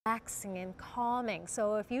relaxing and calming.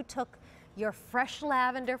 So if you took your fresh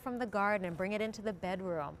lavender from the garden and bring it into the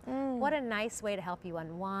bedroom, what a nice way to help you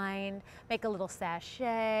unwind, make a little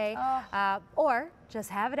sachet, or just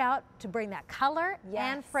have it out to bring that color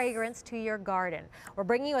and fragrance to your garden. We're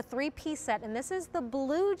bringing you a 3-piece set, and this is the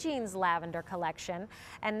Blue Jeans Lavender Collection,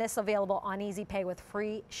 and this available on Easy Pay with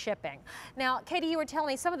free shipping. Now, Katie, you were telling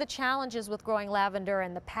me some of the challenges with growing lavender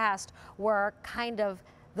in the past were kind of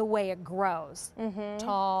the way it grows.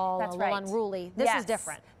 Tall, a little unruly. This is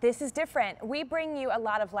different. This is different. We bring you a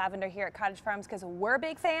lot of lavender here at Cottage Farms because we're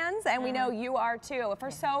big fans, and we know you are too, for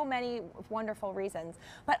so many wonderful reasons.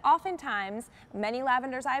 But oftentimes, many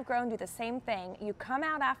lavenders I've grown do the same thing. You come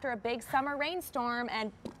out after a big summer rainstorm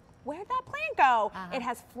and where'd that plant go? It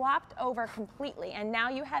has flopped over completely, and now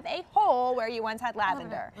you have a hole where you once had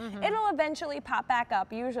lavender. It'll eventually pop back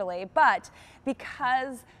up usually, but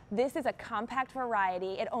because this is a compact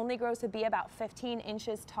variety, it only grows to be about 15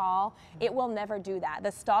 inches tall, it will never do that.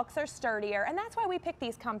 The stalks are sturdier, and that's why we pick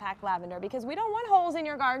these compact lavender, because we don't want holes in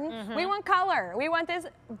your garden. We want color. We want this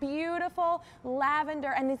beautiful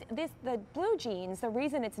lavender, and the Blue Jeans, the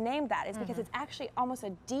reason it's named that is because it's actually almost a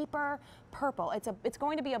deeper purple. It's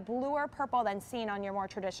going to be a bluer purple than seen on your more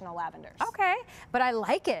traditional lavenders. Okay, but I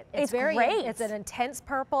like it. It's very great. It's an intense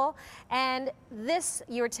purple, and this,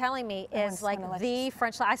 you were telling me, is like the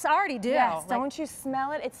French. I already do. Yes, don't you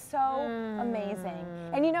smell it? It's so amazing.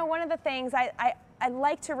 And you know, one of the things I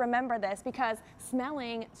like to remember this, because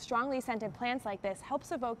smelling strongly scented plants like this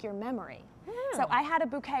helps evoke your memory. So I had a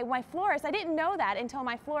bouquet. My florist, I didn't know that until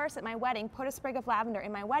my florist at my wedding put a sprig of lavender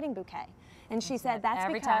in my wedding bouquet. And she said,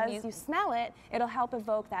 that's because you smell it, it'll help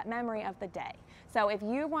evoke that memory of the day. So if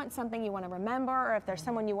you want something you want to remember, or if there's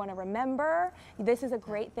someone you want to remember, this is a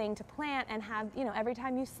great thing to plant and have, you know, every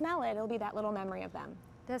time you smell it, it'll be that little memory of them.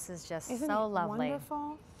 This is just Isn't so it lovely.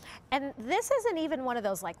 Wonderful? And this isn't even one of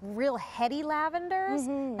those like real heady lavenders.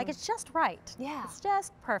 Like, it's just right. Yeah. It's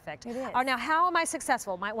just perfect. It is. Oh, now how am I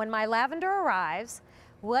successful? When my lavender arrives,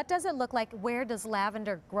 what does it look like? Where does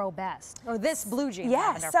lavender grow best? Or this Blue Jeans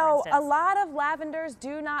lavender, so for instance. a lot of lavenders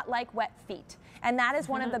do not like wet feet. And that is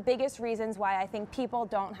one of the biggest reasons why I think people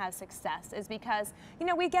don't have success, is because, you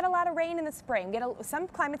know, we get a lot of rain in the spring, some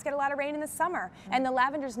climates get a lot of rain in the summer, and the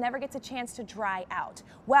lavenders never gets a chance to dry out.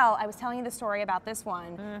 Well, I was telling you the story about this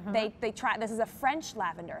one. This is a French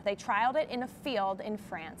lavender. They trialed it in a field in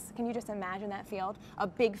France. Can you just imagine that field? A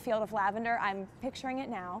big field of lavender. I'm picturing it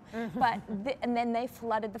now. And then they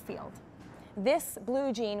flooded the field. This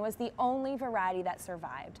Blue Jean was the only variety that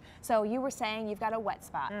survived. So you were saying you've got a wet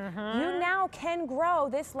spot. You now can grow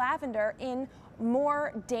this lavender in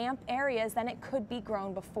more damp areas than it could be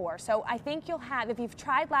grown before. So I think you'll have, if you've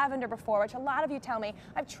tried lavender before, which a lot of you tell me,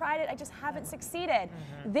 I've tried it, I just haven't succeeded.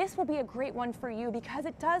 This will be a great one for you, because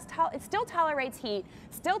it still tolerates heat,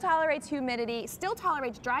 still tolerates humidity, still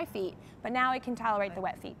tolerates dry feet, but now it can tolerate the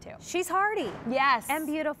wet feet too. She's hardy. Yes. And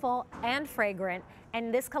beautiful and fragrant.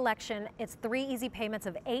 And this collection, it's 3 easy payments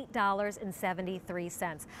of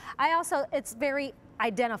 $8.73. It's very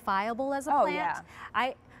identifiable as a plant. Yeah.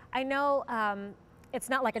 I know it's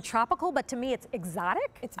not like a tropical, but to me it's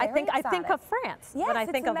exotic. It's very exotic. I think of France. Yes, when I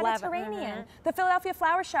think it's of the Mediterranean. The Philadelphia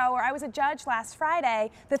Flower Show, where I was a judge last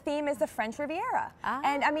Friday, the theme is the French Riviera.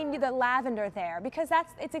 And I mean, the lavender there, because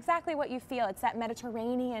it's exactly what you feel. It's that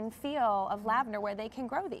Mediterranean feel of lavender where they can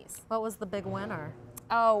grow these. What was the big winner?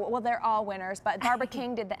 Oh, well, they're all winners, but Barbara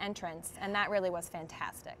King did the entrance, and that really was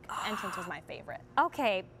fantastic. The entrance was my favorite.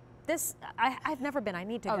 Okay. I've never been. I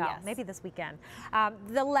need to go. Yes. Maybe this weekend.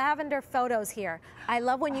 The lavender photos here. I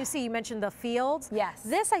love when you mentioned the fields. Yes.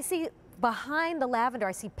 This, I see behind the lavender,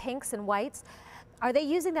 I see pinks and whites. Are they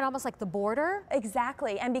using that almost like the border?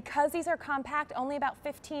 Exactly. And because these are compact, only about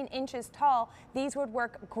 15 inches tall, these would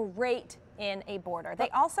work great in a border. They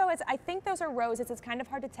also, I think those are roses. It's kind of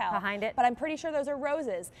hard to tell. Behind it? But I'm pretty sure those are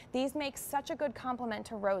roses. These make such a good complement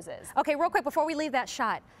to roses. Okay, real quick before we leave that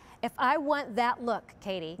shot. If I want that look,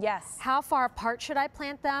 Katie, yes, how far apart should I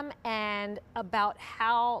plant them, and about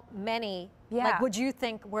how many, like, would you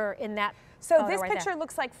think were in that? So this picture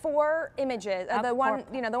looks like 4 images. The one,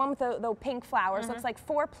 the one with the pink flowers looks like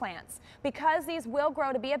 4 plants. Because these will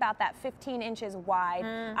grow to be about that 15 inches wide,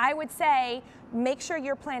 I would say make sure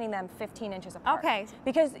you're planting them 15 inches apart. Okay.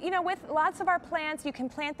 Because, you know, with lots of our plants, you can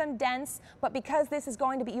plant them dense, but because this is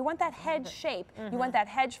going to be, you want that hedge shape, you want that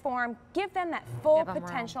hedge form, give them that full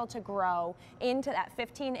potential to grow into that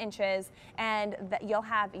 15 inches, and that you'll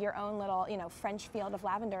have your own little, you know, French field of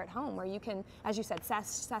lavender at home, where you can, as you said,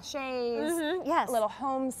 sachets, yes, a little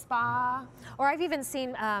home spa. Or I've even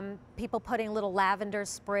seen people putting little lavender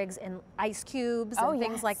sprigs in ice cubes and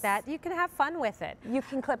things like that. You can have fun with it. You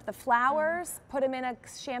can clip the flowers. put them in a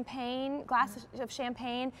glass of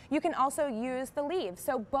champagne. You can also use the leaves.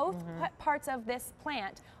 So both parts of this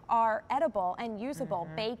plant are edible and usable,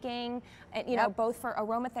 baking, and, you know, both for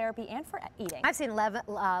aromatherapy and for eating. I've seen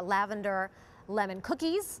lavender lemon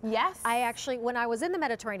cookies. Yes. I actually, when I was in the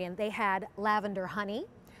Mediterranean, they had lavender honey.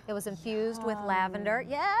 It was infused with lavender.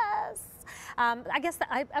 Yes. I guess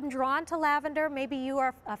I'm drawn to lavender. Maybe you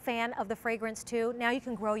are a fan of the fragrance too. Now you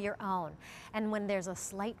can grow your own. And when there's a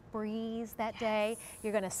slight breeze that day,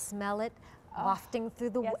 you're going to smell it wafting through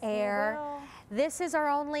the air. This is our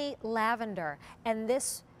only lavender, and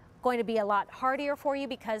this going to be a lot hardier for you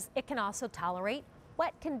because it can also tolerate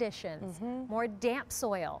wet conditions, more damp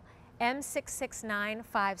soil.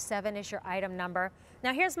 M66957 is your item number.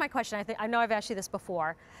 Now here's my question. I know I've asked you this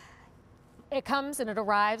before. It comes and it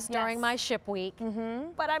arrives during my ship week,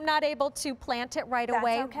 but I'm not able to plant it right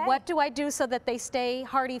away. Okay. What do I do so that they stay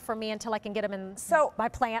hardy for me until I can get them in my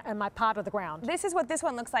plant and my pot of the ground? This is what this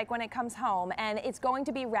one looks like when it comes home, and it's going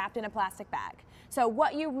to be wrapped in a plastic bag. So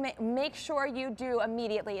what you make sure you do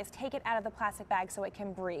immediately is take it out of the plastic bag so it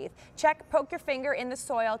can breathe. Check, poke your finger in the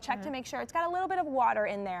soil, check to make sure it's got a little bit of water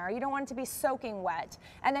in there. You don't want it to be soaking wet.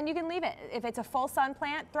 And then you can leave it. If it's a full sun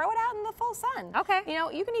plant, throw it out in the full sun. Okay. You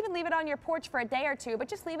know, you can even leave it on your porch for a day or two, but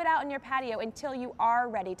just leave it out on your patio until you are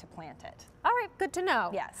ready to plant it. All right, good to know.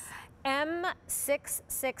 Yes.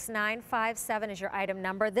 M66957 is your item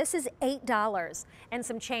number. This is $8 and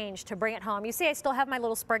some change to bring it home. You see, I still have my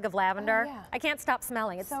little sprig of lavender. Oh, yeah. I can't stop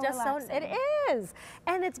smelling. It's so just relaxing. so, it is.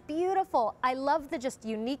 And it's beautiful. I love the just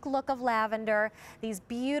unique look of lavender, these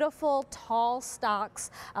beautiful tall stalks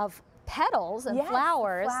of petals and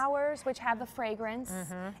flowers. Flowers, which have the fragrance,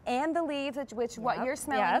 and the leaves, which what you're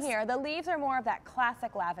smelling here. The leaves are more of that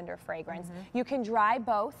classic lavender fragrance. You can dry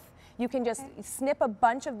both. You can just snip a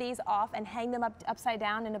bunch of these off and hang them upside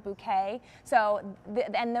down in a bouquet. So,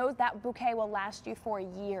 that bouquet will last you for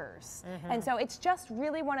years. And so it's just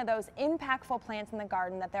really one of those impactful plants in the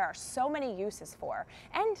garden that there are so many uses for.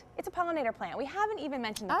 And it's a pollinator plant. We haven't even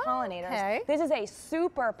mentioned the pollinators. Okay. This is a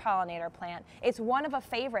super pollinator plant. It's one of the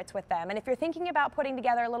favorites with them. And if you're thinking about putting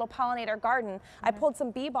together a little pollinator garden, I pulled some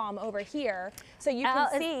bee balm over here so you can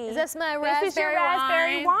see. Is this my raspberry wine? This is your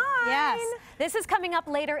raspberry wine. Yes. This is coming up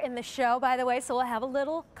later in the show, by the way, so we'll have a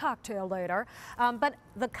little cocktail later. But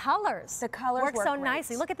the colors work so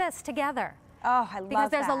nicely. Look at this together. Oh, I love that.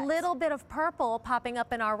 Because there's a little bit of purple popping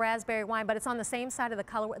up in our raspberry wine, but it's on the same side of the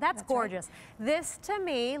color. That's gorgeous. Right. This, to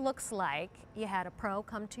me, looks like you had a pro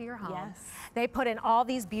come to your home. Yes. They put in all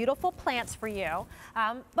these beautiful plants for you.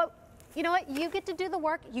 But you know what? You get to do the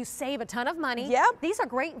work. You save a ton of money. Yep. These are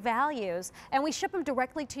great values, and we ship them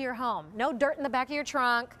directly to your home. No dirt in the back of your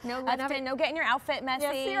trunk. No lifting, no getting your outfit messy.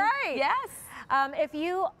 Yes, you're right. Yes. If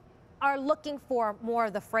you are looking for more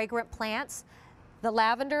of the fragrant plants, the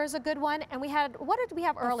lavender is a good one, and we had, what did we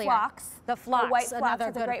have earlier? The phlox. The white phlox another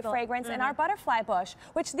has a great fragrance, and our Mm-hmm. butterfly bush,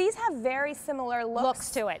 which these have very similar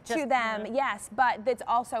looks to it. To them, yes, but it's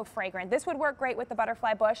also fragrant. This would work great with the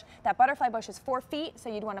butterfly bush. That butterfly bush is 4 feet, so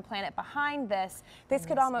you'd want to plant it behind this. This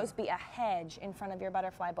could almost be a hedge in front of your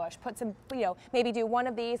butterfly bush. Put some, you know, maybe do one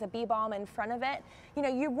of these, a bee balm in front of it. You know,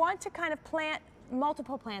 you want to kind of plant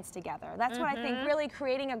multiple plants together. That's what I think, really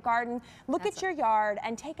creating a garden. Look at your yard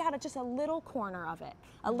and take out just a little corner of it,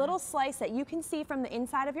 a little slice that you can see from the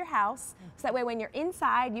inside of your house, so that way when you're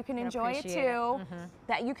inside you can enjoy it too.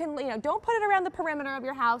 That you can, you know, don't put it around the perimeter of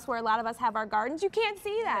your house where a lot of us have our gardens. You can't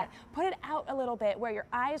see that. Put it out a little bit where your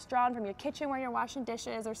eye is drawn from your kitchen where you're washing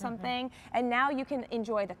dishes or something, and now you can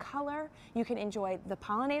enjoy the color, you can enjoy the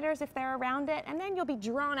pollinators if they're around it, and then you'll be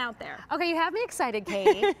drawn out there. Okay, you have me excited,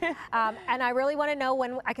 Katie, and I really want to know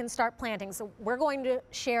when I can start planting. So we're going to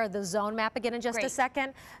share the zone map again in just a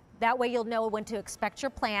second. That way you'll know when to expect your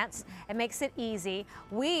plants. It makes it easy.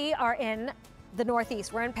 We are in the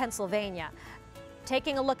Northeast. We're in Pennsylvania.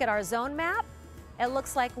 Taking a look at our zone map, it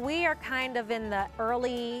looks like we are kind of in the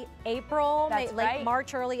early April, late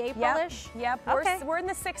March, early April-ish. Yep. We're in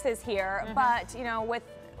the 6s here, but you know, with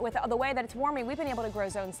the way that it's warming, we've been able to grow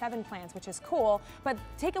zone 7 plants, which is cool. But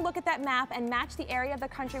take a look at that map and match the area of the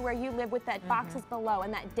country where you live with that boxes below,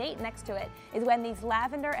 and that date next to it is when these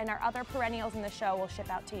lavender and our other perennials in the show will ship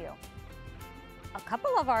out to you. A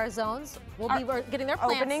couple of our zones will be getting their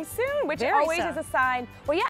plants opening soon, which very always soon. is a sign. Well, yeah,